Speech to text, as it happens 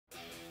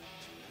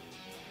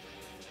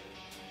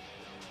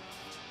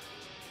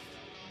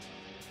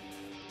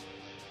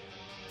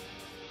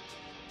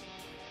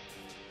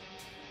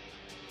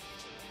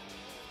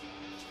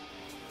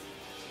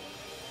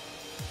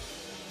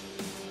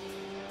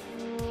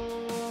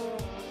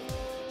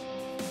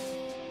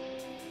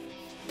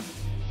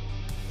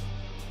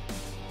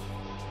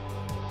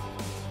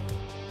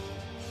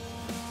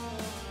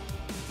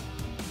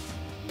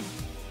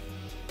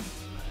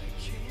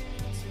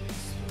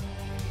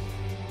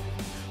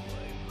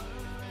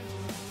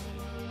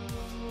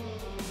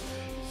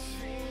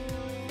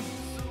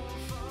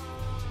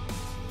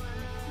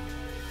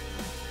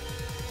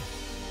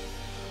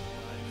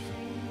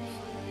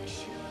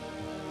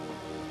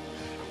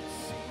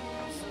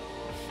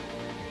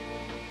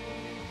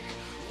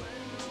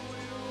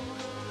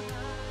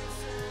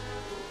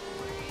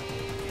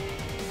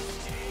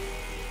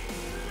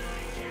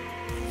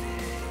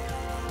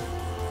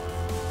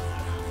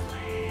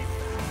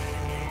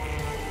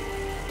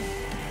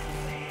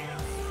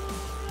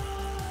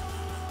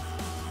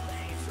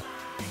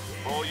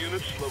All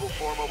units, level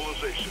 4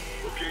 mobilization.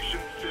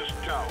 Location, Fisk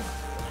Tower.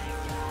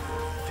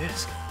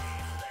 Fisk?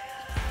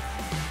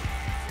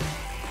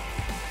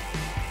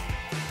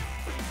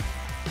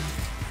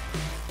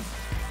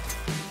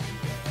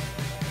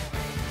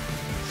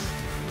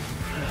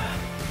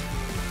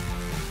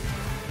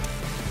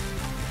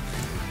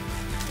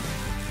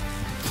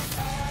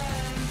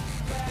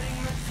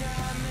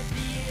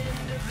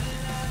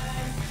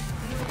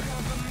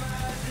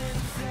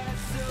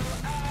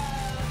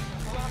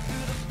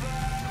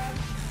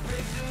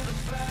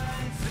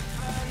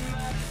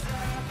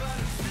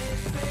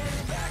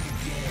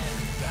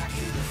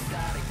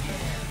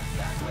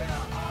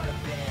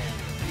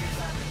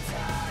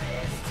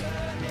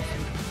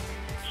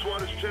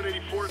 SWAT is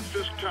 1084 at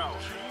Fisk Tower.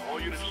 All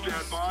units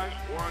stand by.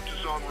 Warrant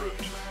is en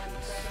route.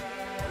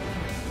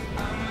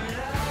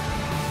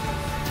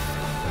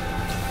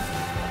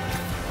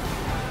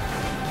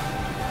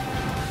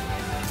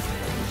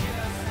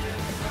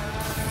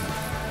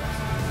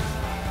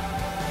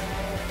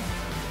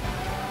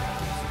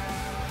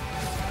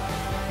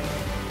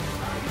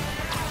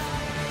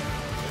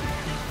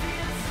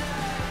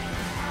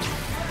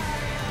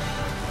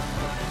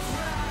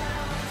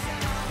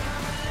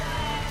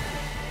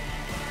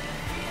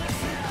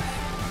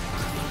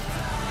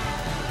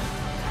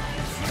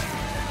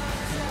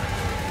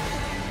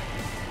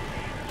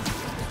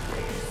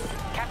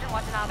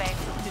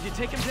 Did you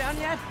take him down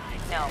yet?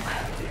 No.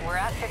 We're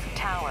at Fisk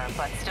Tower,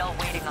 but still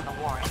waiting on the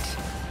warrant.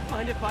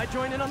 Mind if I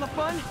join in on the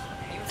fun?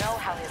 You know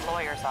how his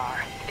lawyers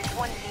are. This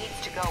one needs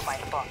to go by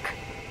the book.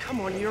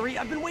 Come on, Yuri.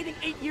 I've been waiting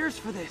 8 years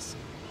for this.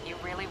 You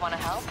really want to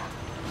help?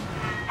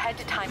 Head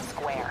to Times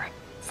Square.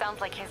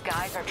 Sounds like his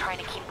guys are trying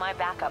to keep my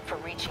backup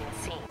from reaching the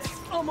scene.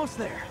 Almost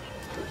there.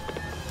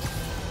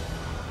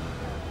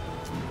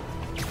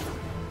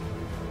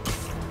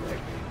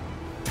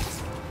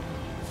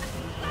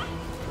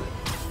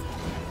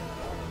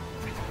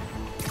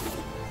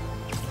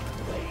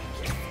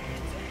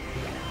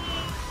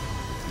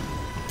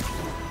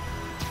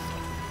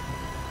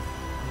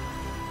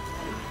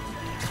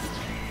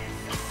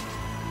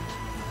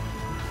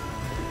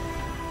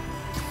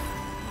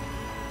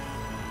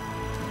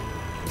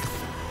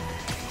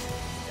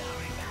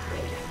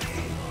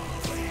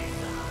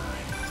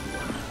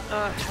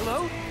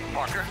 Hello?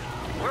 Parker,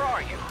 where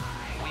are you?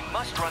 We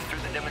must run through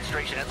the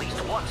demonstration at least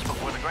once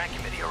before the grant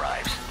committee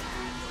arrives.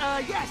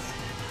 Yes.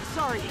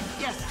 Sorry,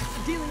 yes.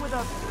 Dealing with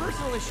a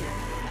personal issue.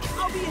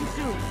 I'll be in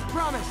soon,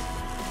 promise.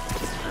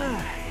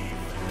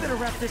 Better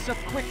wrap this up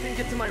quick and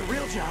get to my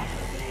real job.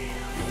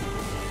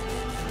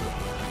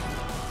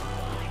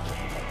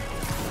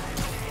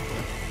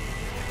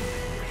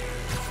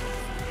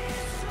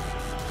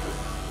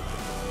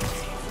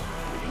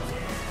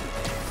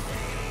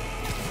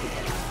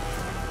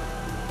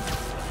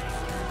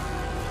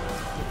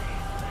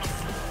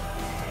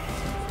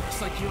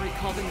 Like Yuri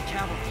called in the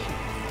cavalry.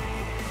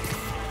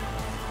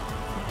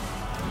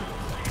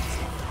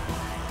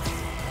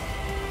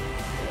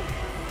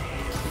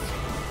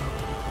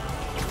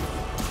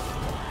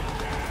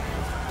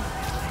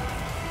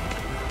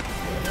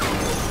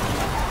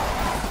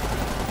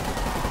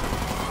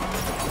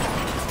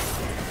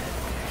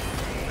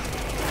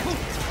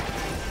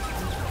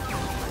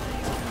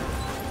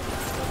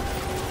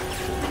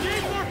 We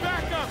need more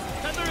backup!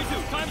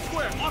 1032, Times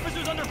Square,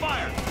 officers under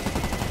fire!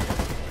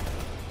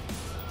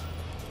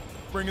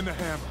 Bring in the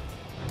hammer.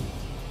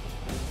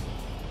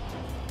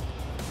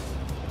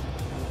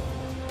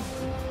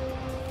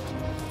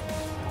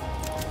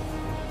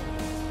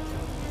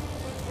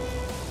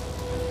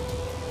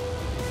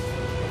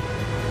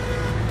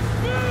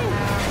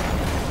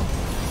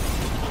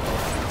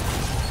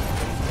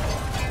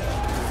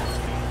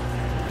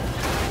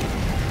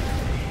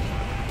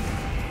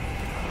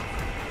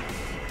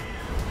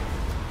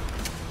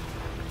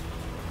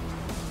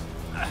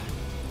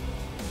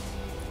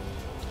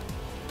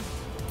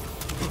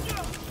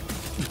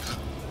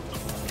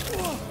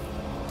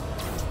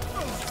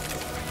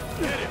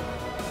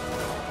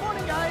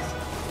 Morning, guys.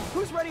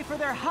 Who's ready for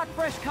their hot,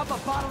 fresh cup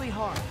of bodily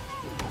harm?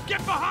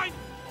 Get behind!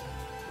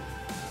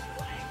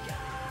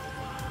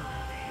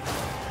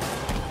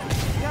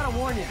 Gotta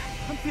warn you,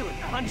 I'm feeling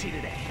punchy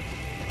today.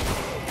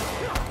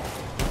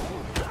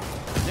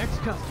 Next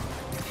customer.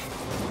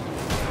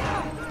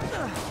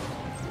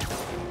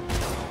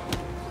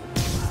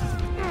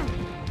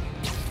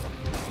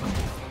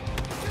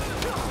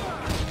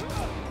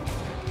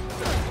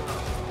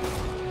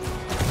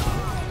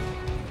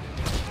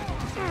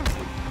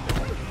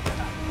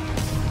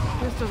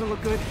 This doesn't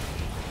look good.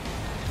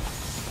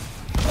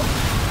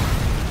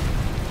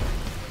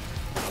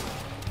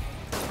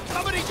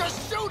 Somebody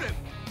just shoot him!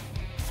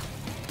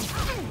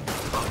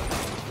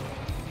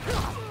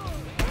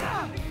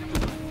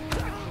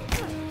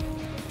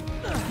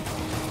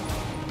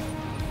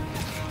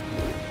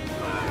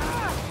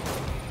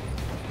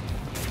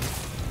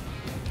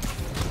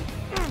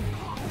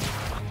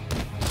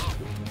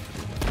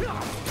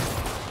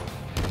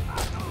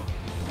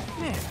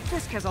 Man,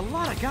 Fisk has a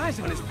lot of guys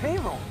on his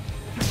payroll.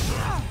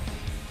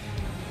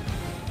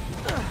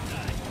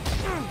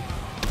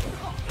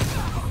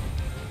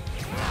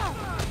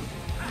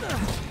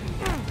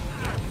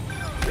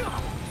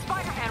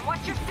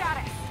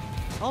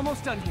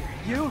 Almost done here.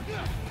 You?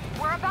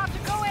 We're about to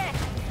go in.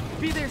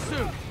 Be there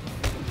soon.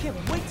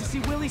 Can't wait to see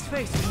Willie's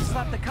face when you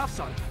slap the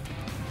cuffs on him.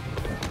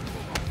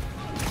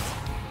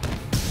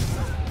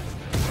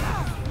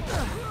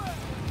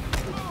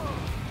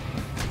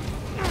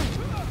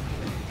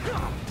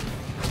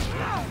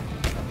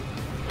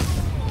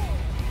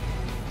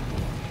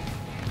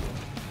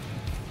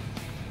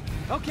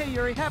 Okay,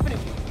 Yuri, happening.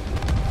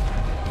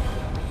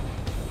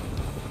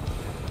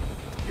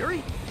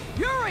 Yuri?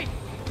 Yuri!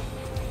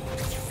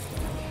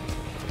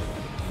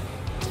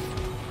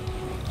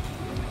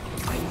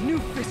 I knew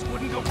Fisk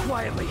wouldn't go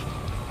quietly.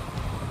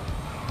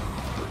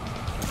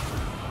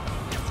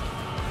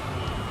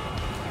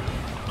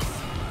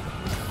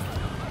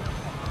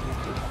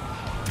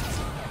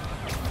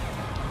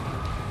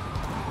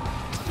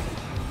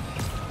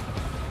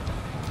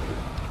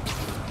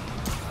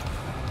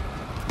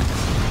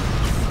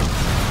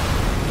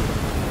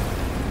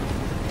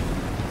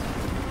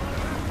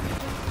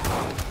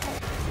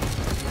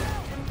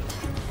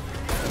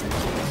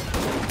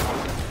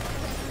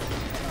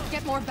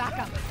 More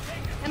backup.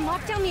 And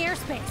lock down the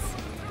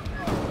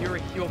airspace.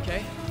 Yuri, you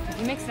okay? If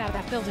he makes it out of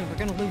that building, we're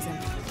gonna lose him.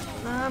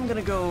 I'm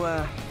gonna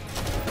go,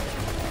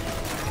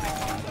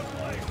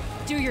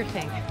 Do your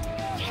thing.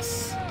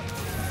 Yes!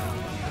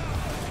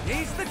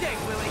 He's the day,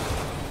 Willie!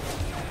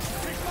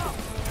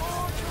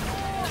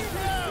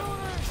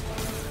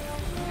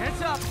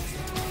 Heads up!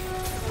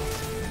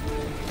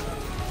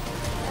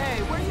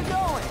 Hey, where you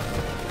going?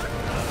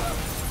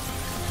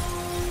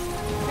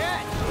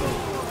 Cat!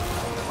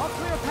 I'll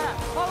clear a path.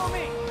 Follow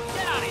me!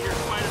 Get out of here,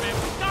 Spider-Man.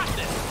 We got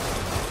this!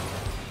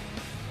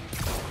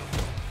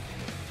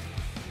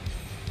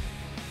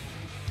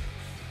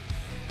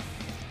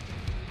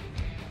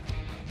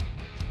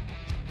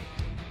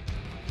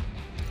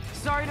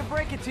 Sorry to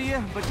break it to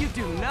you, but you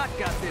do not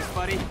got this,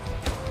 buddy.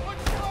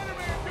 What's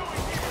Spider-Man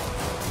doing here?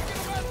 You're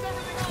gonna mess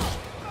everything up!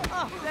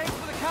 Oh, thanks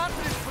for the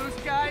confidence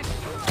boost, guys.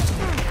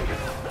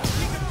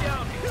 Keep him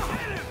down.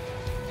 Hit him!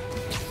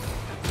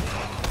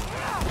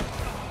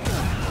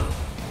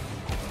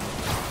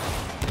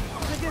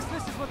 I guess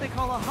this is what they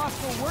call a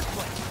hostile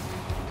workplace.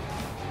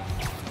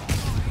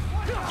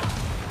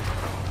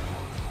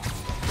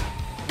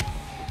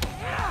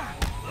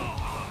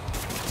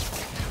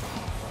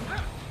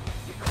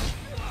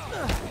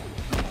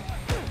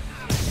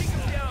 Keep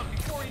him down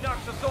before he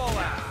knocks us all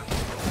out.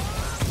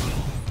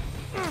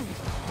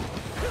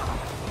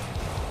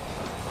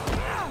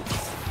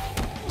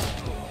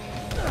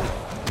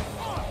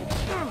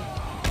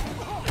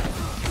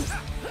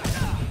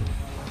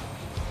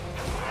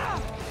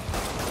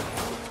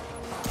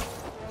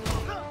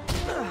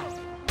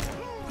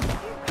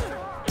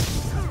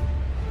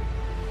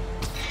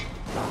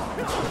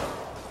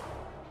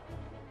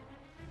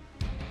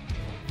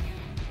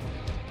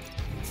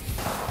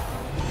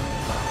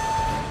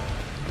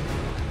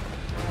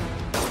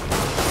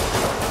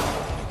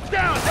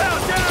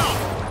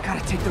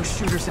 Gotta take those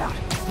shooters out.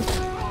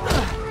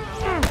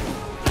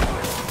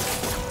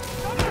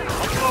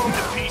 I'll blow him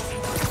to pieces.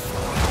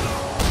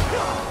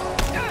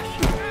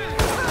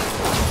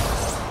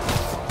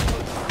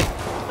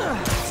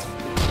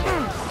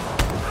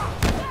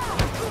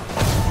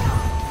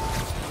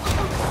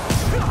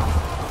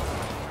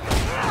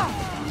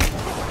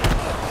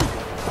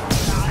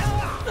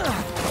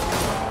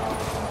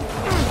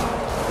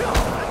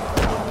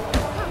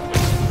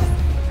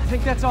 I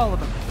think that's all of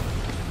them.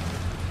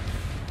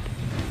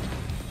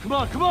 Come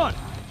on, come on!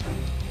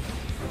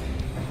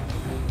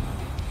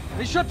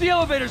 They shut the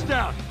elevators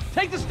down!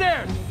 Take the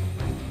stairs!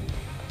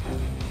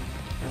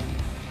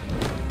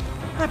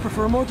 I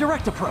prefer a more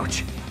direct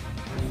approach.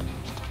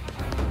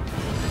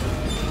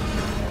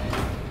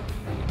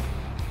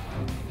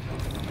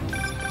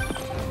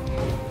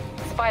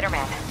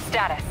 Spider-Man,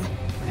 status.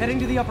 Heading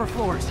to the upper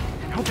floors,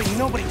 and hoping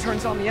nobody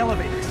turns on the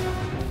elevators.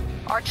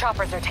 Our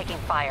choppers are taking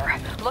fire.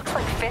 Looks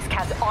like Fisk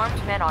has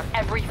armed men on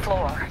every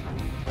floor.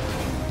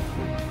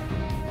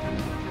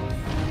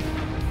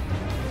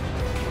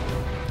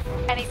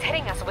 And he's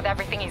hitting us with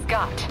everything he's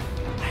got.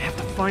 I have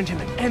to find him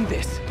and end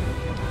this.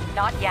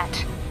 Not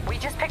yet. We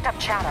just picked up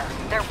chatter.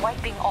 They're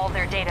wiping all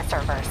their data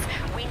servers.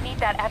 We need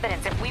that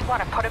evidence if we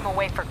want to put him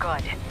away for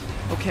good.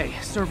 Okay,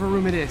 server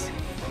room it is.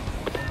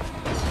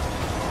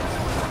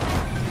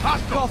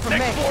 Hostile! Call from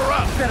Next May. floor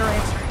up! Better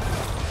answer.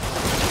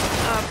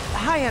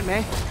 Hi, Aunt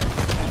May.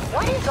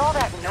 What is all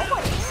that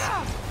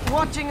noise?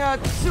 Watching a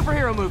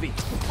superhero movie.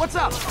 What's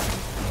up?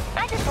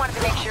 I just wanted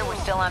to make sure we're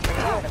still on for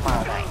dinner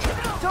tomorrow night.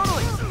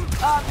 Totally.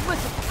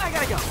 Listen, I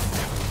gotta go.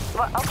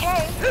 Well,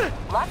 okay.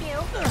 Love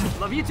you.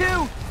 Love you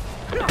too.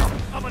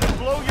 I'm gonna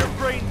blow your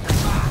brains.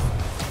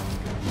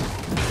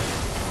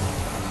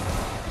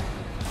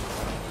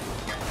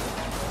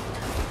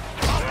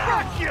 I'll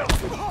crush you!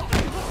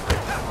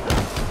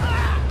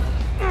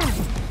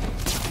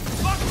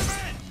 Lock him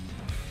in!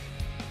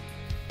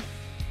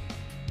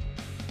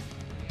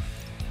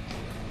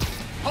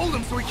 Hold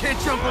him so he can't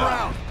jump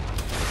around!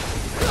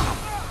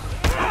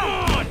 Come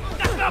on!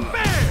 That's not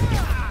fair!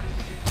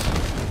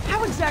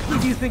 How exactly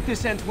do you think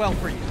this ends well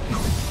for you?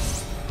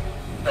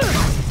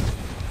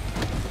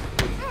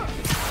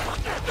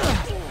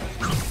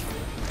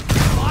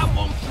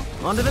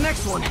 On to the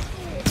next one.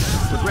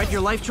 Regret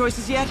your life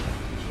choices yet?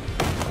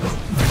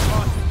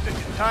 Sick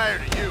and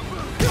tired of you.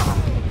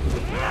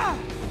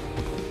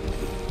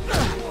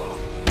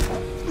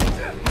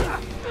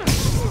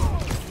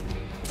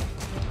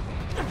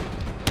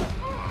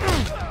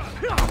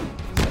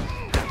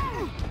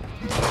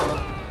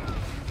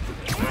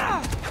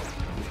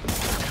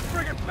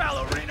 Friggin'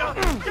 ballerina!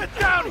 Get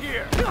down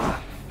here!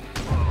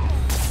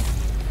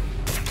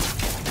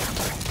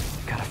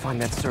 Gotta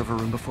find that server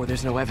room before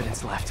there's no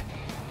evidence left.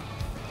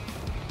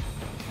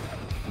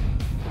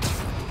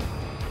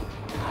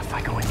 If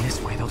I go in this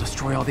way, they'll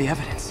destroy all the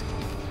evidence.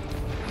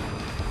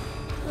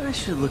 I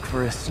should look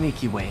for a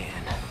sneaky way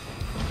in.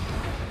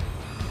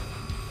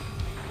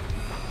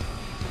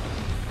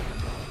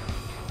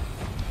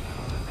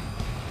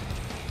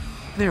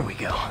 There we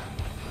go.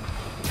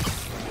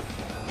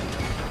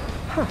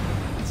 Huh.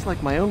 It's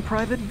like my own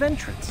private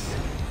ventrance.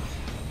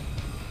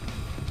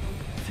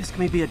 Fisk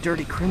may be a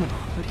dirty criminal,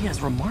 but he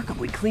has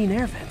remarkably clean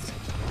air vents.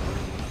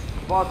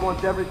 Boss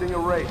wants everything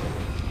erased.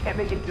 Can't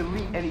make it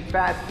delete any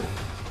faster.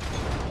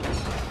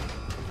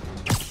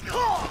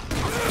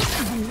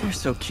 They're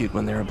so cute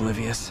when they're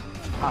oblivious.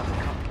 Cops are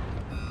coming.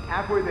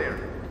 Halfway there.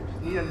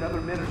 Just need another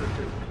minute or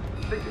two.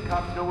 Think the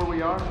cops know where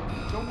we are?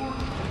 Don't worry.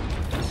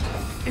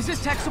 Is this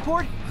tech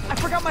support? I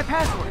forgot my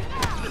password.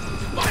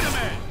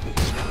 Spider-Man!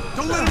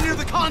 Don't let him near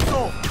the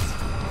console!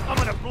 I'm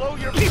gonna blow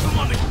your... Keep him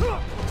on the...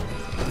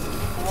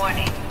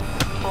 Warning.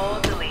 Full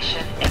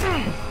deletion.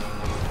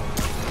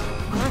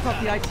 I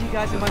thought the IT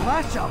guys in my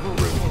last job were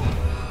rude.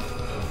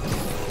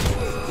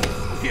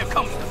 Here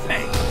comes the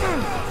pain.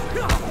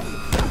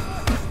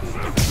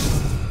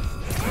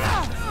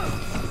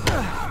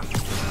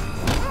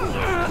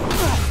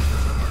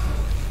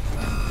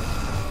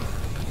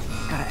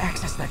 Gotta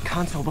access that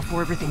console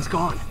before everything's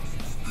gone.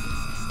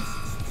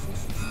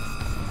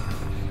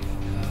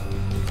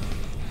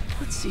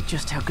 Let's see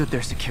just how good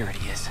their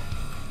security is.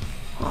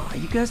 Aw,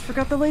 you guys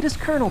forgot the latest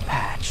kernel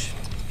patch.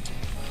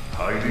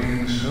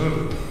 Hiding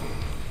so.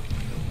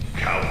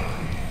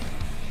 Cowardly.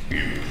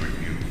 Even for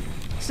you.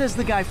 Says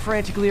the guy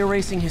frantically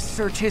erasing his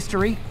search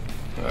history.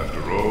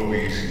 After all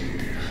these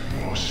years,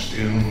 you're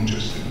still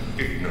just an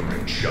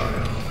ignorant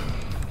child.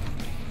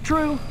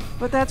 True,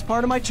 but that's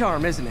part of my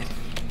charm, isn't it?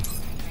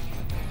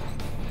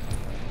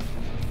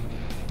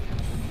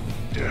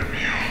 Damn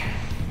you.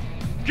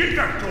 Get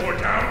that door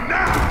down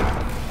now!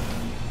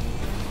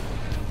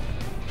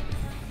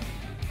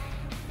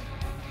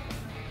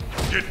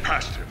 Get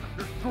past him.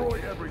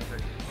 Destroy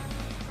everything.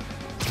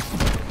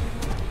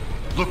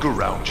 Look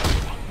around you.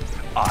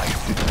 I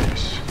did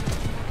this.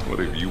 What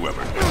have you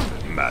ever done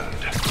that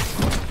mattered?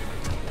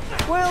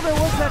 Well, there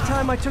was that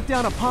time I took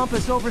down a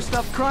pompous,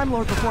 overstuffed crime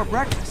lord before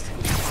breakfast.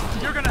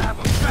 You're gonna have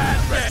a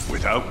bad day.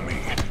 Without me,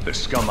 the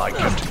scum I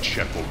kept in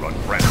check will run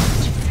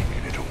rampant,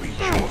 and it'll be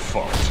your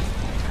fault.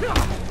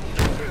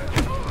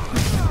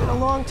 Been a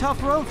long,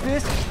 tough road,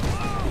 Fisk.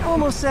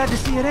 Almost sad to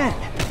see it end.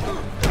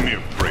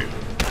 Mere prayer.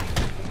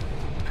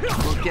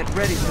 We'll get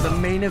ready for the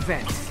main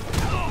event.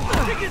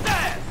 Kick his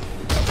ass!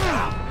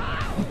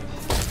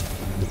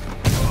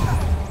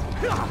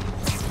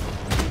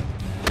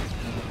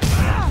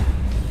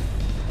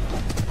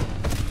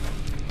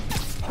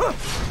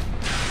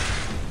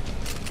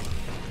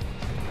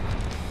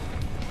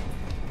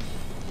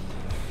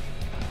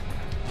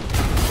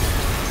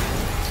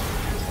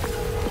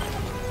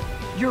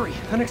 Yuri,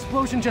 an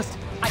explosion just...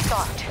 I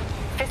saw it.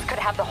 Fisk could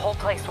have the whole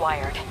place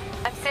wired.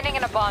 I'm sending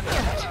in a bomb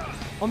unit.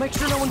 I'll make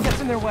sure no one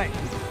gets in their way.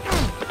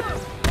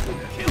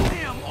 Kill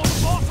him, or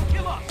the boss will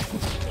kill us!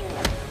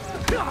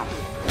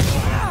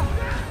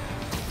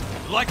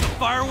 Like the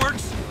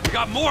fireworks? We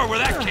got more where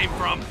that came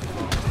from.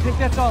 I think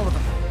that's all of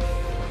them.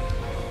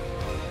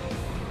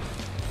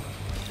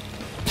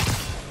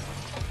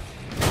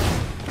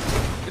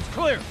 It's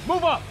clear.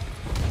 Move up!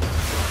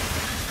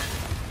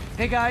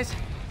 Hey guys,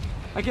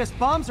 I guess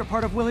bombs are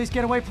part of Willie's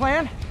getaway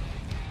plan?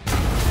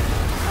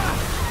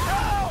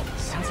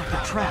 Sounds like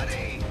they're trapped.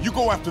 You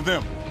go after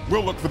them.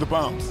 We'll look for the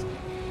bombs.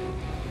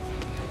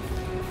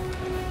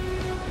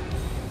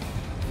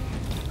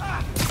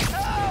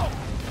 Help!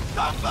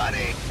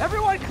 Somebody!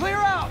 Everyone clear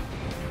out!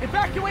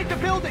 Evacuate the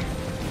building!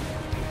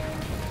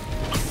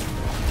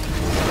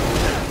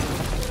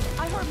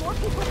 I heard more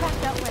people back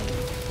that way.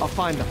 I'll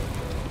find them.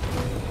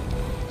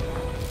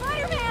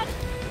 Spider-Man!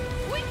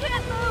 We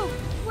can't move!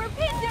 We're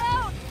pinned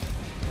down!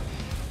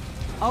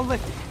 I'll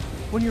lift it.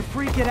 When you're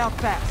free, get out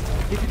fast.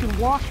 If you can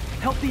walk,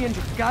 help the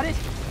injured. Got it?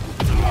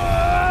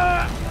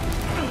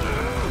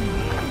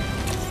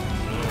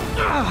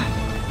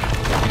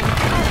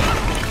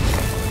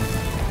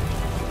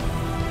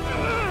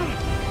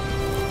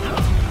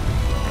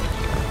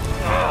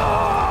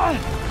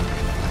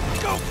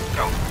 Go,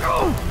 go,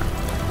 go!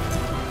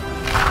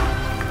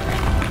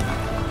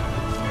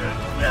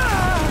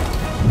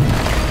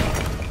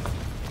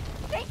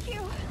 Thank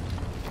you!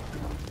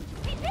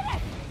 We did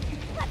it!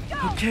 Let's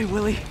go! Okay,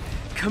 Willie.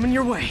 Coming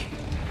your way.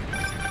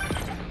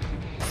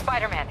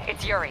 Spider-Man,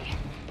 it's Yuri.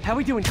 How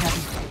we doing,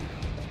 Captain?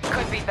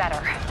 Could be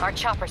better. Our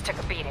choppers took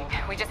a beating.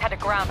 We just had to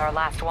ground our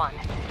last one.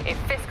 If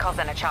Fisk calls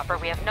in a chopper,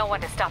 we have no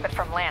one to stop it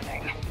from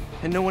landing.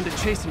 And no one to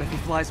chase him if he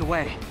flies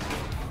away.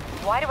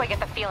 Why do I get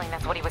the feeling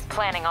that's what he was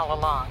planning all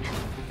along?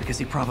 Because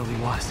he probably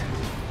was.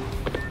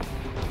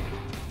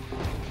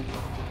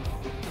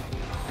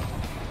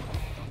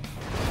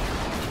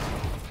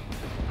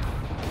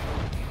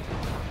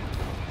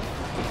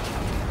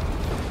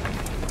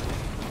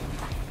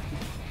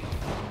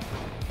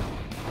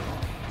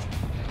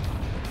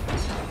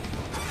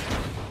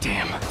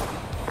 Damn.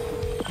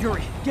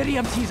 Yuri, get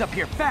EMTs up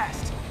here,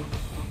 fast!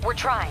 We're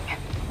trying.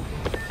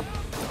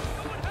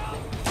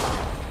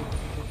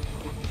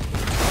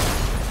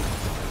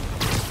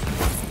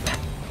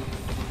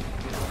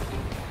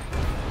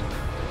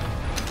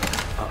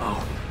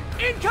 Uh-oh.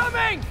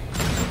 Incoming!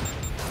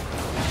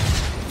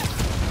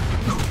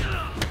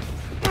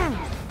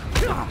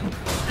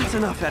 That's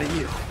enough out of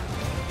you.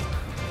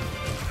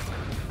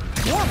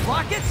 More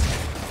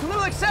rockets? A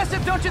little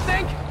excessive, don't you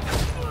think?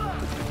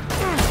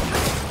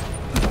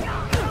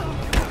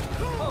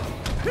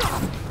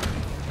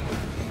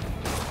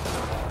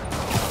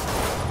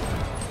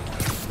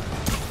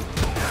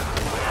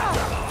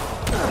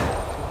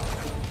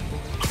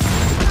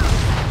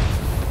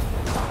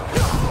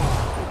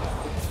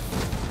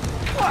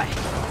 What?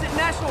 Is it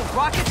National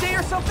Rocket Day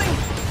or something?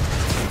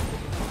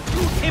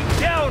 Shoot him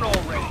down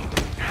already!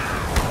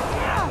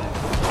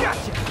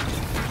 Gotcha!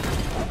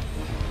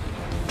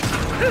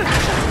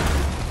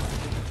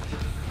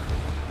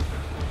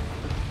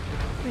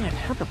 Man,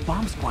 how'd the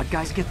bomb squad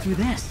guys get through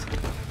this?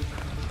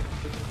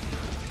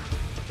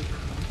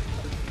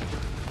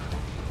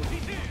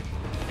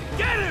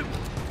 Get him!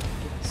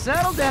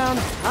 Settle down.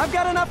 I've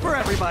got enough for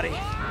everybody.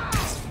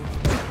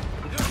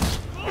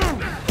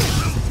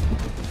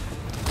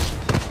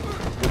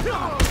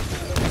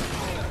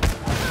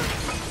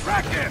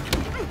 Crack him!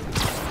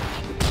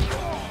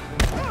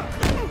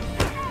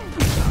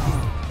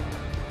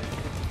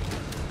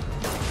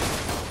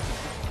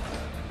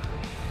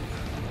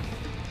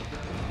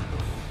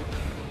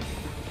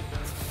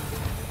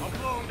 I'll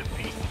blow him to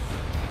pieces.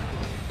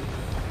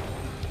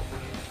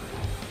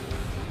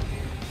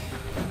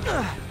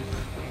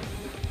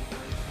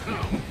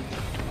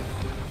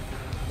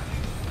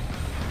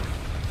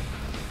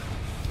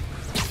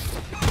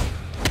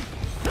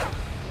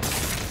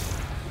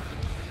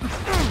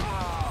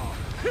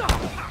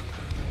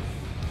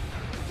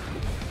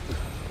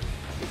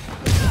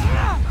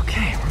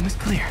 Okay, room is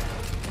clear.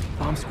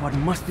 Bomb squad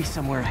must be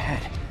somewhere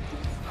ahead.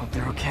 Hope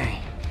they're okay.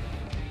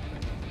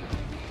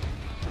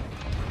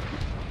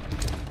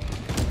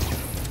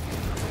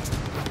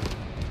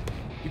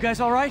 You guys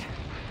all right?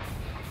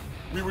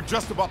 We were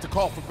just about to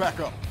call for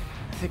backup.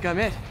 I think I'm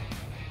it.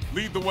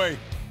 Lead the way.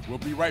 We'll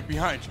be right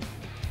behind you.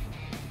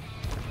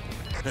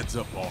 Heads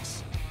up,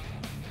 boss.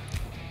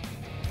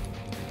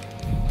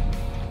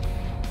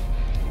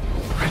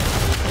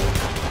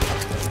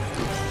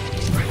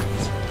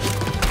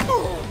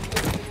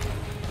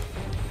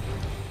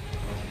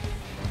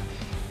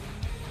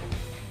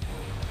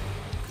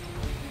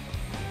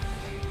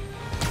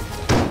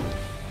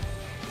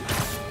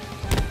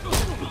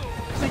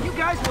 So you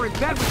guys were in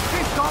bed with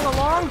Fisk all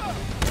along?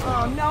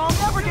 Oh no,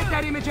 I'll never get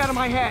that image out of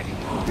my head.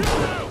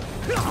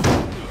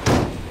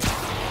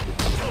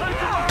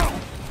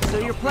 So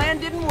your plan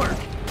didn't work.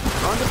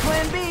 On to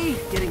plan B,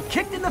 getting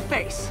kicked in the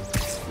face.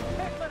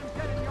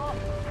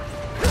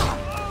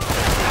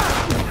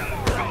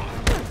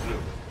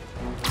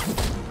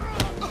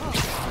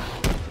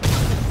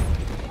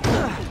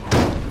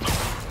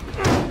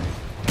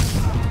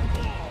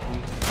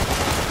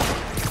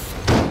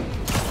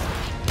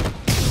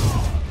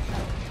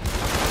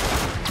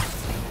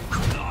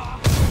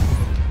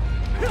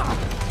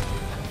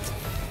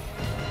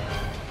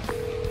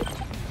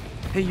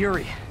 Hey,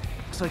 Yuri.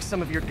 Looks like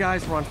some of your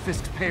guys were on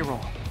Fisk's payroll.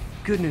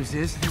 Good news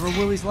is, they were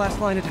Willie's last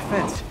line of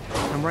defense.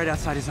 I'm right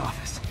outside his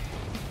office.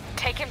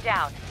 Take him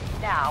down,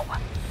 now.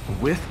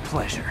 With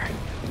pleasure.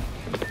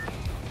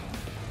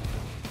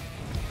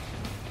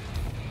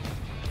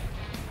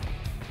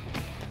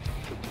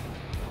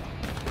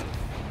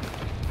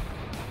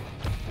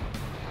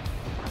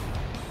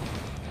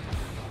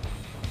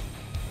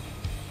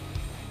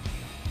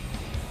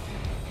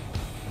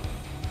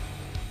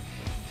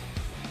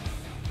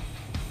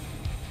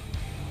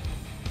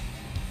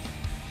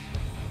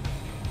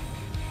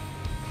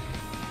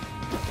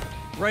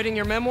 Writing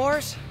your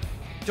memoirs?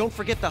 Don't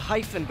forget the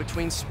hyphen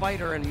between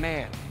spider and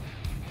man.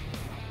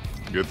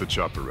 Get the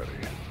chopper ready.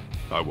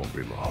 I won't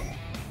be long.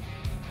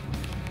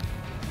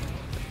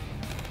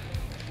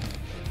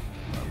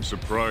 I'm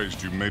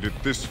surprised you made it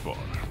this far.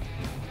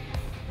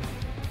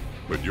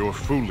 But your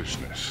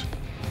foolishness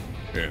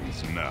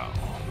ends now.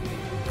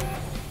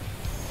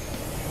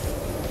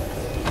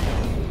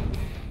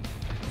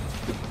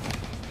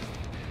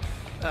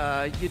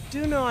 You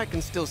do know I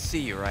can still see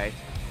you, right?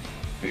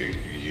 80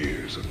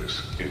 years of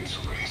this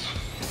insolence.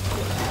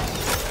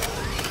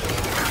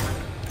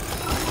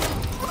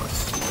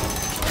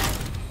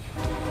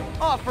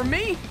 Oh, for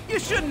me? You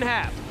shouldn't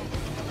have.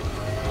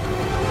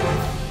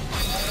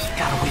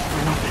 Gotta wait for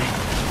an opening.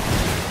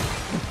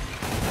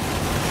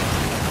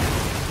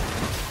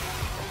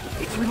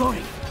 It's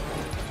reloading.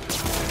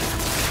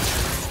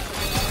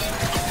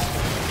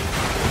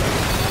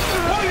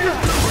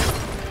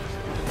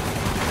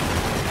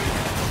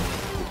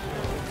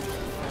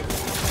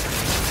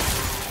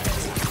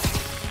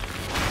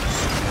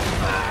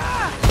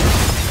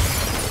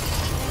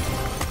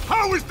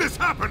 How is this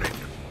happening?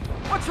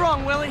 What's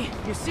wrong, Willie?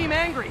 You seem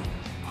angry.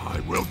 I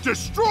will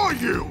destroy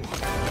you!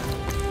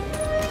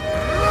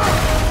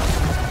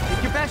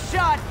 Take your best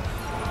shot.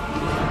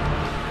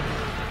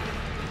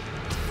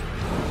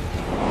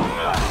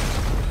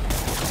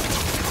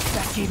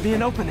 That gave me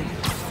an opening.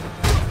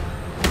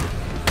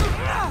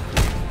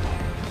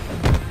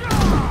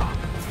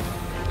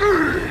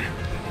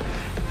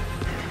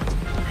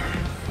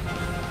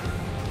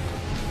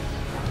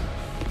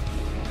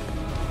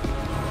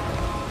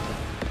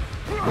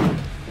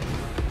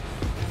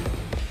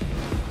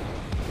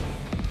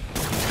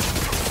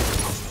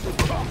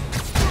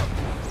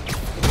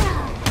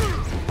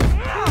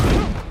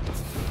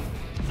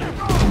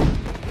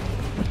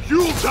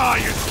 You'll die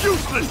as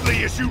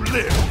uselessly as you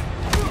live!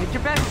 Take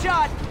your best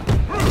shot.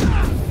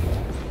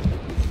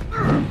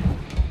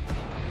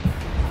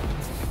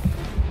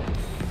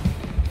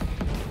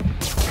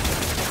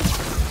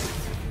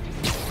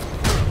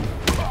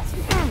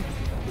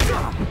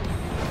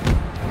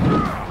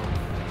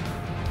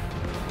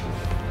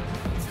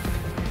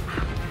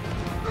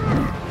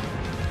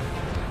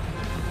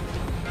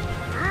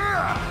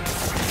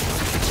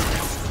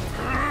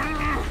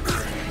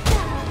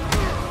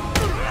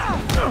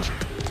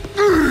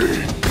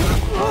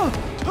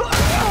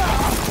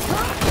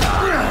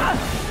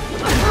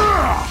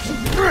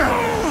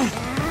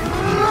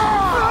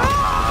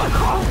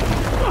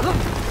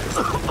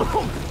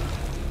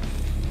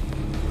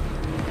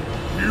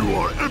 You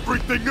are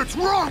everything that's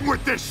wrong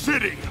with this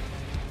city!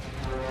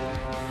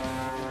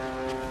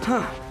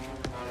 Huh.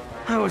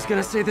 I was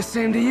gonna say the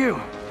same to you.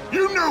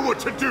 You know what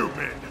to do,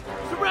 man!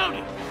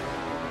 Surrounded!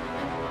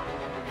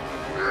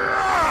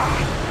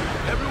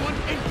 Everyone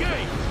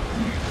engage!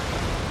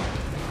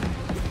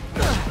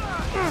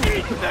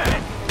 Eat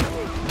that!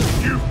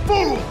 You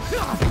fools!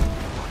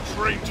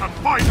 Trained to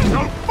fight,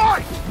 don't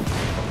fight!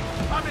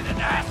 I'm in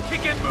an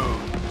ass-kicking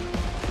mood!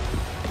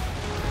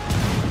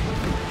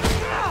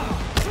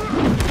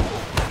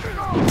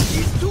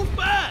 He's too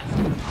fast!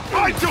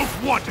 I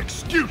don't want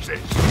excuses!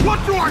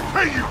 What do I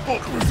pay you for?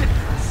 Was it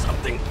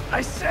something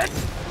I said?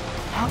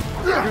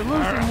 You're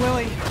losing,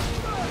 Willie.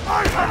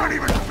 I haven't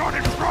even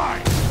started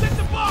trying! Set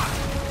the box!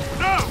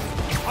 No!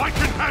 I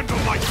can handle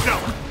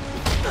myself!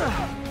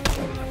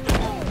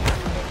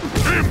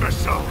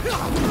 Imbecile!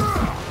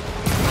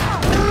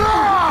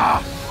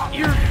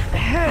 Your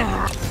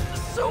head.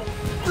 So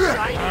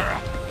shiny.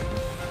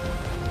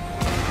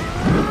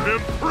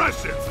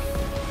 Impressive!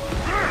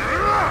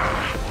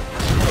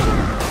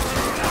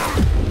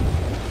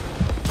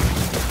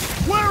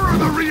 Where are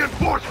the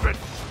reinforcements?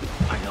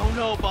 I don't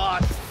know,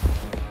 boss.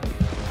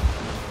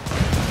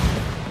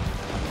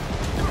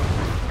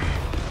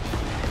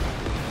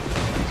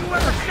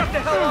 Whoever shut the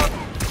hell up.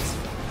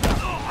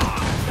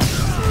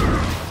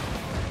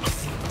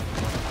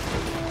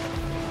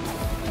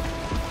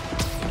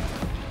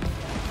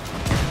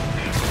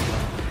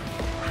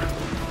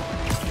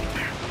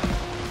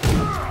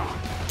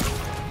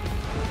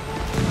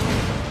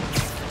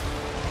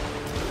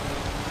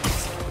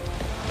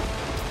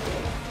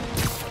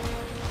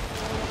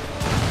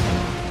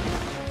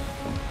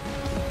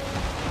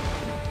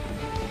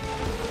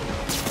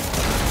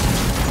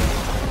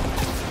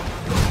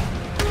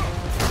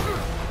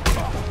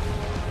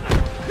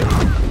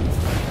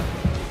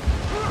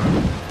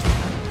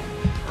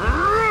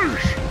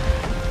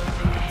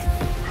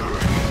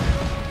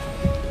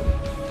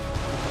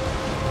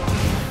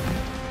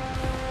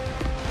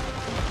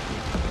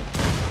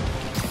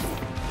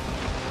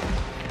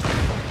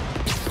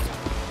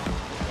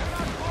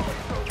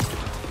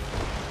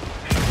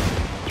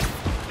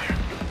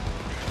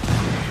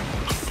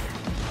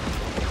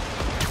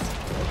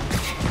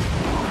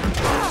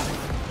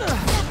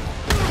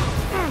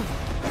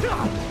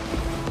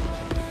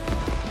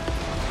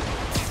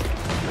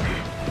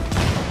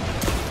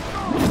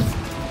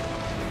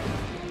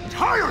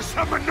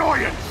 Tiresome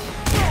annoyance!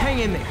 Hang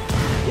in there.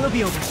 We'll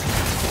be over soon.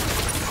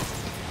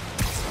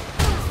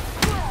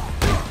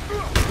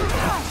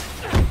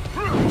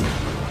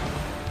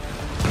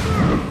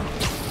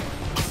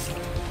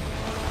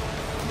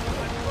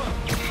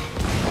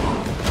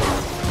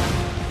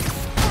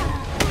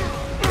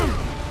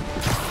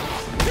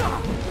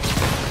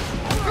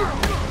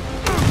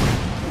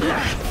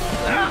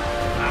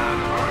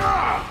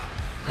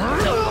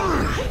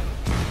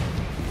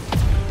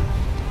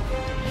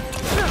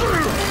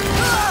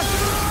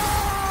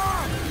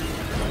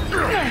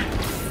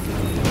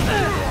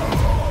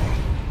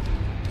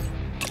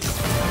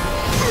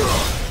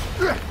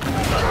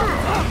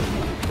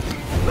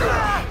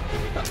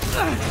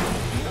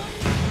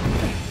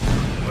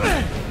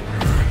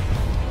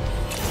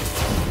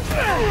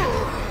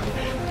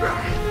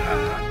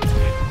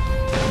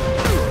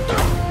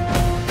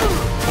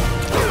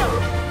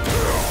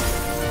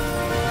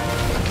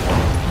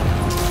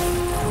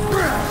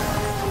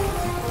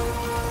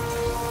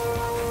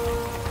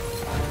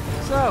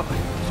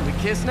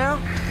 kiss now?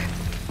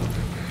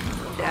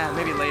 Yeah,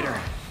 maybe later.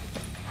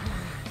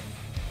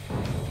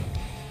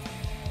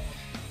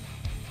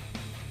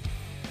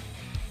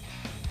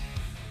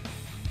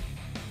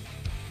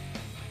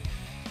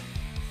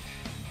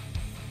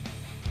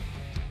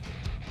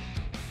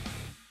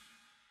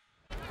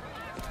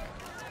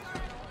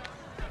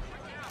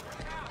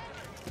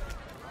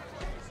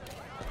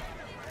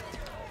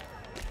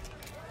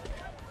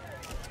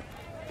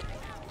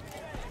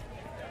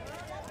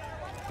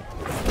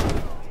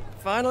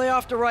 Finally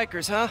off to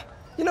Rikers, huh?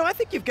 You know, I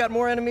think you've got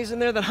more enemies in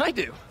there than I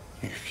do.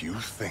 If you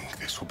think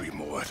this will be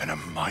more than a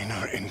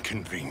minor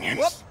inconvenience...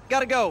 Whoop,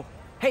 gotta go.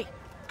 Hey,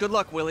 good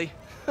luck, Willie.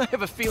 I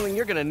have a feeling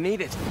you're gonna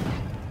need it.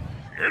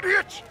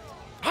 Idiot!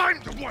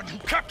 I'm the one who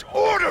kept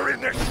order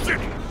in this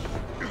city!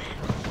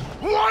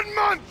 1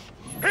 month!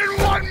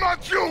 In 1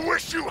 month you'll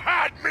wish you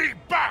had me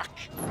back!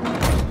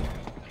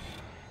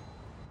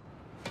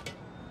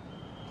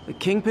 The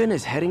Kingpin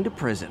is heading to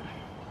prison.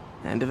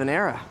 End of an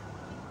era.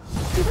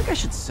 I feel like I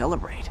should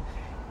celebrate.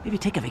 Maybe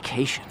take a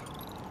vacation.